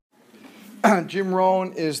Jim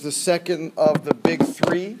Rohn is the second of the big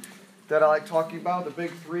three that I like talking about. The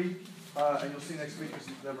big three, and you'll see next week,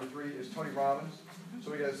 number 3 is Tony Robbins.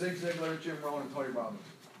 So we got Zig Ziglar, Jim Rohn, and Tony Robbins.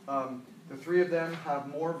 The three of them have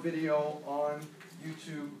more video on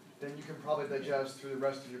YouTube than you can probably digest through the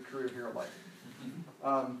rest of your career here at life.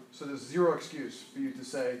 So there's zero excuse for you to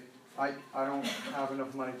say, I don't have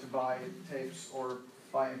enough money to buy tapes or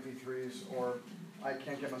buy MP3s, or I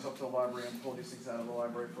can't get myself to the library and pull these things out of the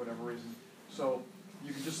library for whatever reason. So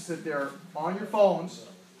you can just sit there on your phones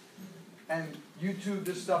and YouTube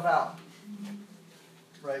this stuff out,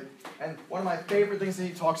 right? And one of my favorite things that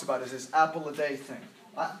he talks about is this apple a day thing.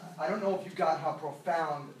 I don't know if you got how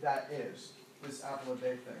profound that is, this apple a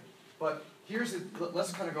day thing. But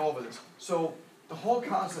let's kind of go over this. So the whole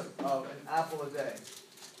concept of an apple a day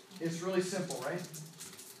is really simple, right?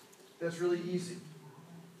 That's really easy.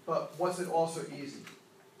 But what's it also easy?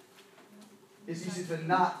 It's easy to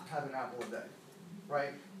not have an apple a day,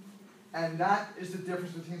 right? And that is the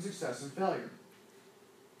difference between success and failure,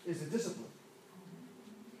 is the discipline.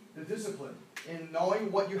 The discipline in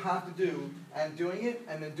knowing what you have to do and doing it,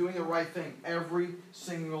 and then doing the right thing every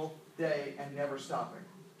single day and never stopping.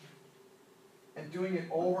 And doing it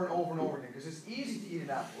over and over and over again. Because it's easy to eat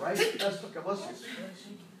an apple, right? God bless you.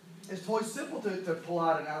 It's totally simple to pull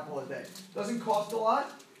out an apple a day. Doesn't cost a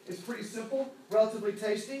lot. It's pretty simple, relatively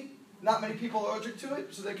tasty. Not many people are allergic to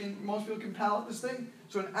it, so most people can palate this thing.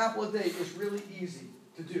 So an apple a day is really easy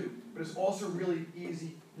to do, but it's also really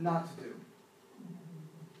easy not to do.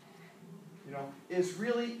 You know, it's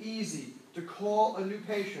really easy to call a new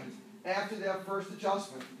patient after their first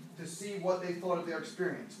adjustment to see what they thought of their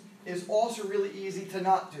experience. It's also really easy to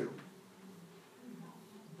not do.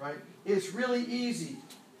 Right? It's really easy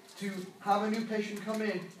to have a new patient come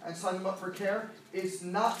in and sign them up for care. It's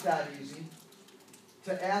not that easy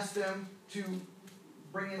to ask them to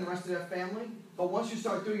bring in the rest of their family. But once you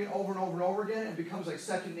start doing it over and over and over again, it becomes like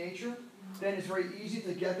second nature. Then it's very easy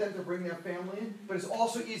to get them to bring their family in. But it's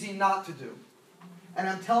also easy not to do. And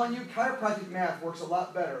I'm telling you, chiropractic math works a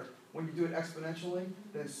lot better when you do it exponentially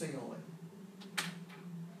than singly.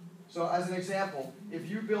 So as an example, if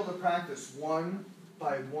you build a practice 1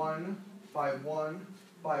 by 1 by 1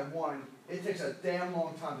 by 1, it takes a damn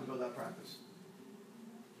long time to build that practice.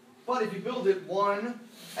 But if you build it 1,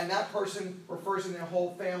 and that person refers in their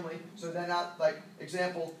whole family, so they're not, like,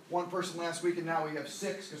 example, 1 person last week, and now we have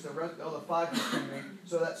 6, because the other 5 just came in,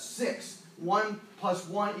 so that's 6. 1 plus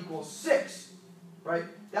 1 equals 6, right?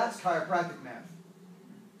 That's chiropractic math.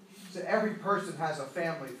 So every person has a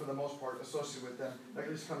family, for the most part, associated with them. That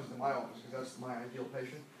at least comes to my office, because that's my ideal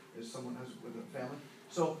patient, is someone with a family.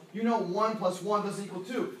 So you know 1 plus 1 doesn't equal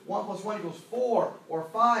 2. 1 plus 1 equals 4, or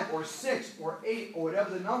 5, or 6, or 8, or whatever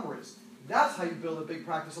the number is. That's how you build a big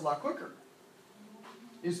practice a lot quicker,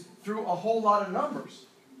 is through a whole lot of numbers.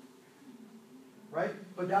 Right?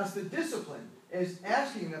 But that's the discipline, is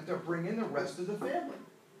asking them to bring in the rest of the family.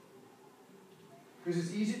 Because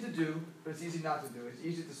it's easy to do, but it's easy not to do. It's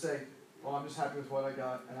easy to say, well, I'm just happy with what I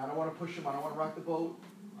got, and I don't want to push them, I don't want to rock the boat,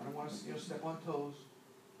 I don't want to step on toes,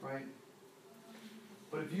 right?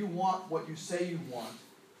 But if you want what you say you want,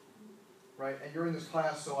 right, and you're in this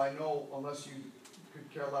class, so I know unless you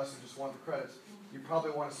could care less and just want the credits, you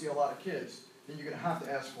probably want to see a lot of kids, then you're going to have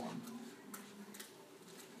to ask for them.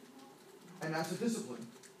 And that's a discipline.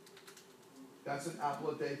 That's an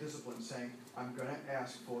apple a day discipline, saying, I'm going to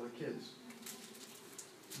ask for the kids.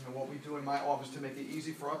 You know, what we do in my office to make it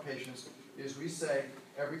easy for our patients is we say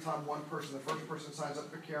every time the first person signs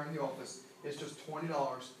up for care in the office, it's just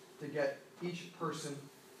 $20 to get each person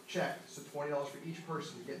checked. So $20 for each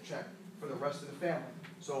person to get checked for the rest of the family.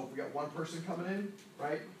 So if we got 1 person coming in,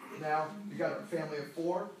 right? Now you got a family of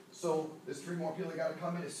 4, so there's 3 more people that got to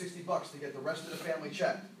come in. It's $60 to get the rest of the family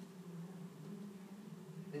checked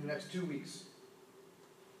in the next 2 weeks.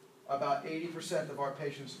 About 80% of our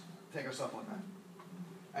patients take us up on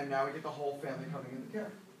that. And now we get the whole family coming into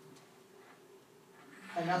care.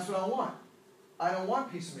 And that's what I want. I don't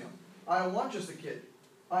want piecemeal. I don't want just a kid.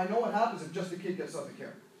 I know what happens if just a kid gets up to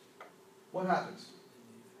care. What happens?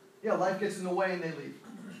 Yeah, life gets in the way and they leave.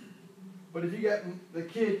 But if you get the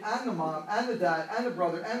kid and the mom and the dad and the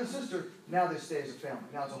brother and the sister, now they stay as a family.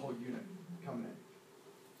 Now it's a whole unit coming in.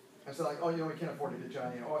 And so like, oh, we can't afford to get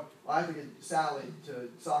Johnny. Or I have to get Sally to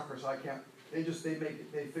soccer, so I can't. They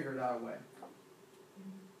figure it out a way.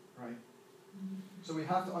 Right? So we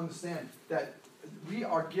have to understand that we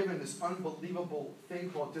are given this unbelievable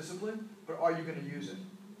thing called discipline, but are you going to use it?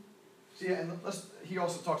 See, and he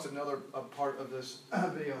also talks another part of this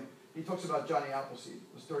video. He talks about Johnny Appleseed,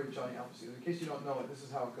 the story of Johnny Appleseed. In case you don't know it, this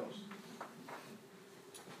is how it goes.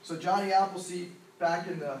 So Johnny Appleseed, back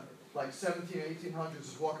in the like 17 or 1800s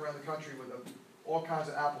is walking around the country with all kinds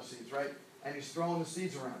of apple seeds, right? And he's throwing the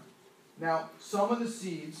seeds around. Now, some of the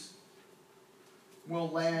seeds will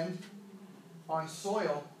land on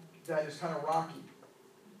soil that is kind of rocky,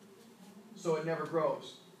 so it never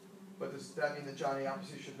grows. But does that mean that Johnny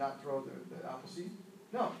Appleseed should not throw the apple seed?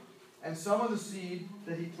 No. And some of the seed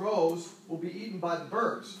that he throws will be eaten by the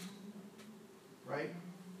birds, right?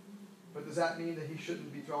 But does that mean that he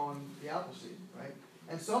shouldn't be throwing the apple seed, right?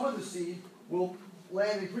 And some of the seed will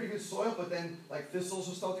land in pretty good soil, but then like thistles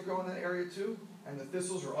will start to grow in that area too, and the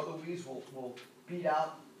thistles or other weeds will beat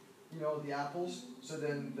out, the apples, so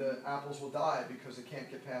then the apples will die because they can't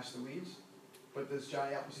get past the weeds. But does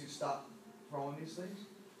Johnny Appleseed stop throwing these things?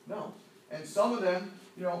 No. And some of them,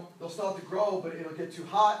 they'll start to grow, but it'll get too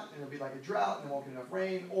hot, and it'll be like a drought, and there won't get enough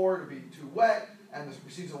rain, or it'll be too wet, and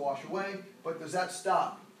the seeds will wash away. But does that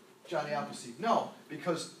stop Johnny Appleseed? No,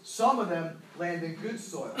 because some of them land in good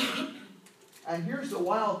soil. And here's the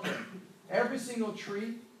wild thing. Every single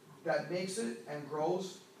tree that makes it and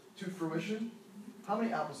grows to fruition, how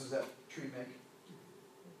many apples does that tree make?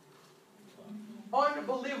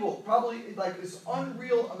 Unbelievable. Probably like this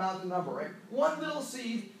unreal amount of number, right? One little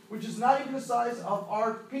seed, which is not even the size of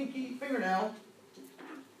our pinky fingernail,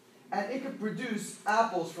 and it could produce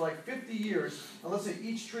apples for like 50 years. And let's say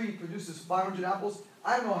each tree produces 500 apples.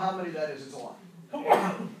 I don't know how many that is. It's a lot.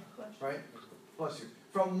 Right? Bless you.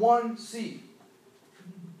 From one seed.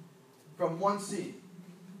 From one seed.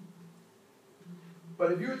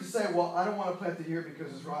 But if you were to say, well, I don't want to plant it here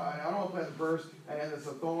because it's right, I don't want to plant the burst, and it's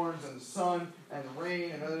the thorns and the sun and the rain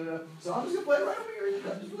and so I'm just going to plant it right over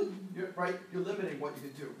here. You're limiting what you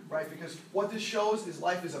can do, right? Because what this shows is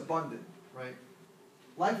life is abundant, right?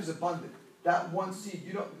 Life is abundant. That one seed,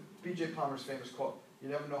 B.J. Palmer's famous quote, you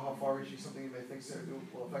never know how far-reaching something you may think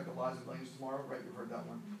will affect the lives of millions tomorrow, right? You've heard that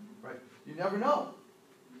one, right? You never know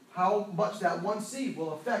how much that one seed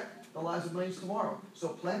will affect the lives of millions tomorrow. So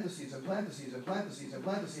plant the seeds and plant the seeds and plant the seeds and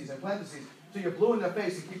plant the seeds and plant the seeds till you're blue in their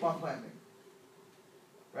face and keep on planting.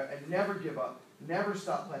 Right? And never give up. Never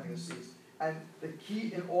stop planting the seeds. And the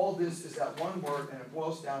key in all this is that one word, and it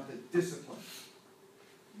boils down to discipline.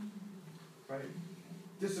 Right?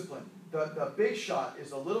 Discipline. The big shot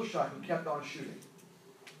is the little shot who kept on shooting.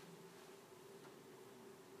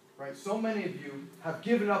 Right? So many of you have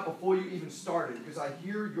given up before you even started because I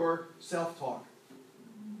hear your self-talk.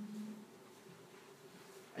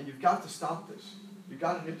 And you've got to stop this. You've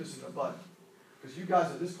got to nip this in the bud. Because you guys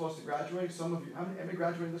are this close to graduating. Some of you, how many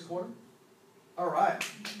graduating this quarter? All right.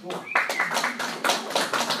 Cool. All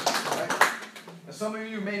right. And some of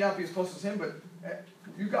you may not be as close as him, but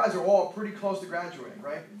you guys are all pretty close to graduating,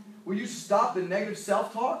 right? Will you stop the negative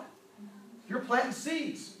self-talk? You're planting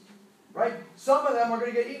seeds, right? Some of them are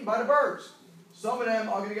going to get eaten by the birds. Some of them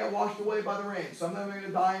are going to get washed away by the rain. Some of them are going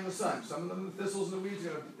to die in the sun. Some of them, the thistles and the weeds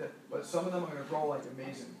are going to, but some of them are going to grow like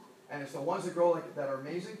amazing. And it's the ones that grow like that are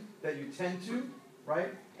amazing that you tend to, right?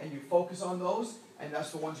 And you focus on those, and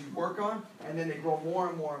that's the ones you work on, and then they grow more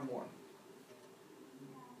and more and more.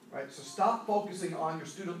 Right? So stop focusing on your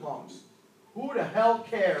student loans. Who the hell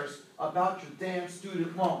cares about your damn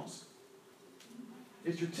student loans?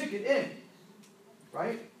 It's your ticket in,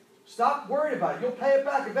 right? Stop worrying about it. You'll pay it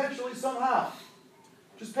back eventually somehow.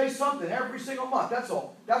 Just pay something every single month. That's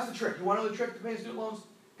all. That's the trick. You want to know the trick to paying student loans?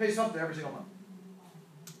 Pay something every single month.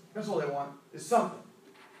 That's all they want, is something.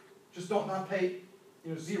 Just don't not pay,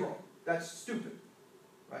 zero. That's stupid,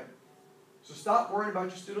 right? So stop worrying about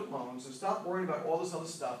your student loans and stop worrying about all this other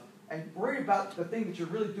stuff and worry about the thing that you're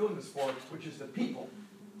really doing this for, which is the people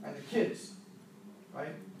and the kids,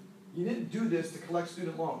 right? You didn't do this to collect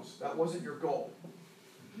student loans. That wasn't your goal,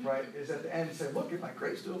 right? Is at the end to say, look at my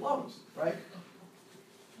great student loans, right?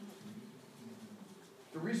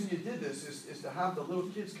 The reason you did this is to have the little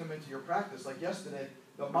kids come into your practice. Like yesterday,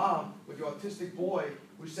 the mom with the autistic boy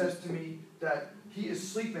who says to me that he is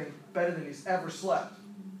sleeping better than he's ever slept.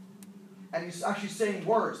 And he's actually saying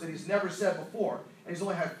words that he's never said before. And he's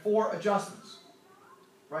only had 4 adjustments.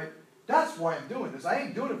 Right? That's why I'm doing this. I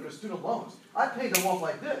ain't doing it for the student loans. I paid them off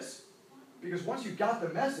like this. Because once you got the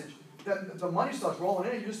message, then the money starts rolling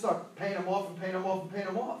in and you just start paying them off and paying them off and paying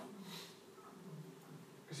them off.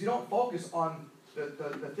 Because you don't focus on the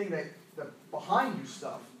thing the behind you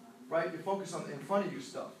stuff, right? You focus on the in front of you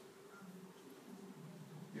stuff.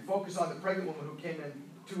 You focus on the pregnant woman who came in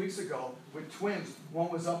 2 weeks ago with twins. One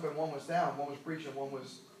was up and one was down. One was breech and one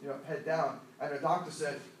was head down. And the doctor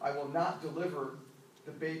said, I will not deliver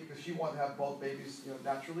the baby because she wanted to have both babies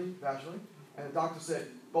naturally, vaginally. And the doctor said,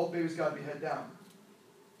 both babies got to be head down.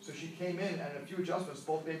 So she came in and in a few adjustments,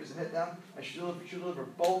 both babies head down, and she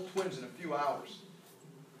delivered both twins in a few hours.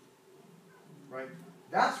 Right?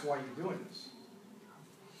 That's why you're doing this.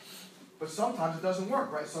 But sometimes it doesn't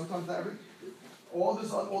work, right? Sometimes all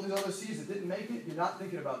these other C's that didn't make it, you're not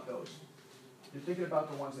thinking about those. You're thinking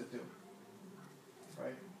about the ones that do,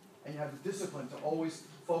 right? And you have the discipline to always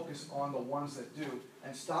focus on the ones that do,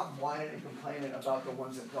 and stop whining and complaining about the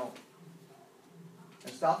ones that don't.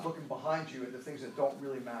 And stop looking behind you at the things that don't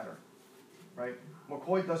really matter, right?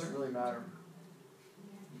 McCoy doesn't really matter.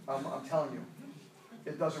 I'm telling you,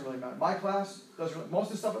 it doesn't really matter. My class doesn't really, most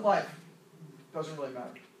of the stuff in life doesn't really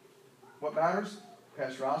matter. What matters?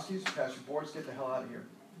 Pastor Oski's, Pastor Board's, get the hell out of here.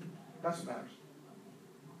 That's what matters.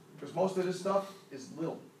 Because most of this stuff is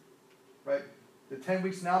little, right? The 10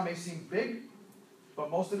 weeks now may seem big, but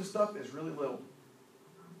most of this stuff is really little.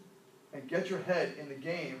 And get your head in the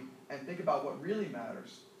game and think about what really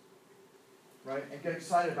matters, right? And get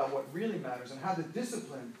excited about what really matters and have the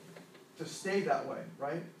discipline to stay that way,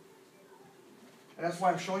 right? And that's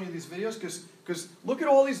why I'm showing you these videos, because look at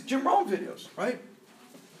all these Jim Rohn videos, right?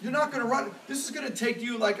 You're not going to run. This is going to take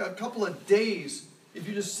you like a couple of days if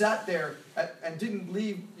you just sat there and didn't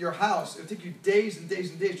leave your house. It would take you days and days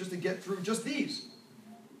and days just to get through just these,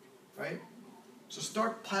 right? So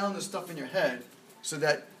start piling this stuff in your head so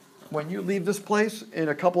that when you leave this place in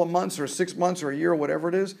a couple of months or 6 months or a year or whatever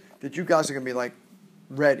it is, that you guys are going to be like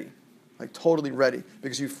ready, like totally ready,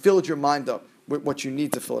 because you filled your mind up with what you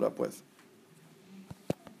need to fill it up with.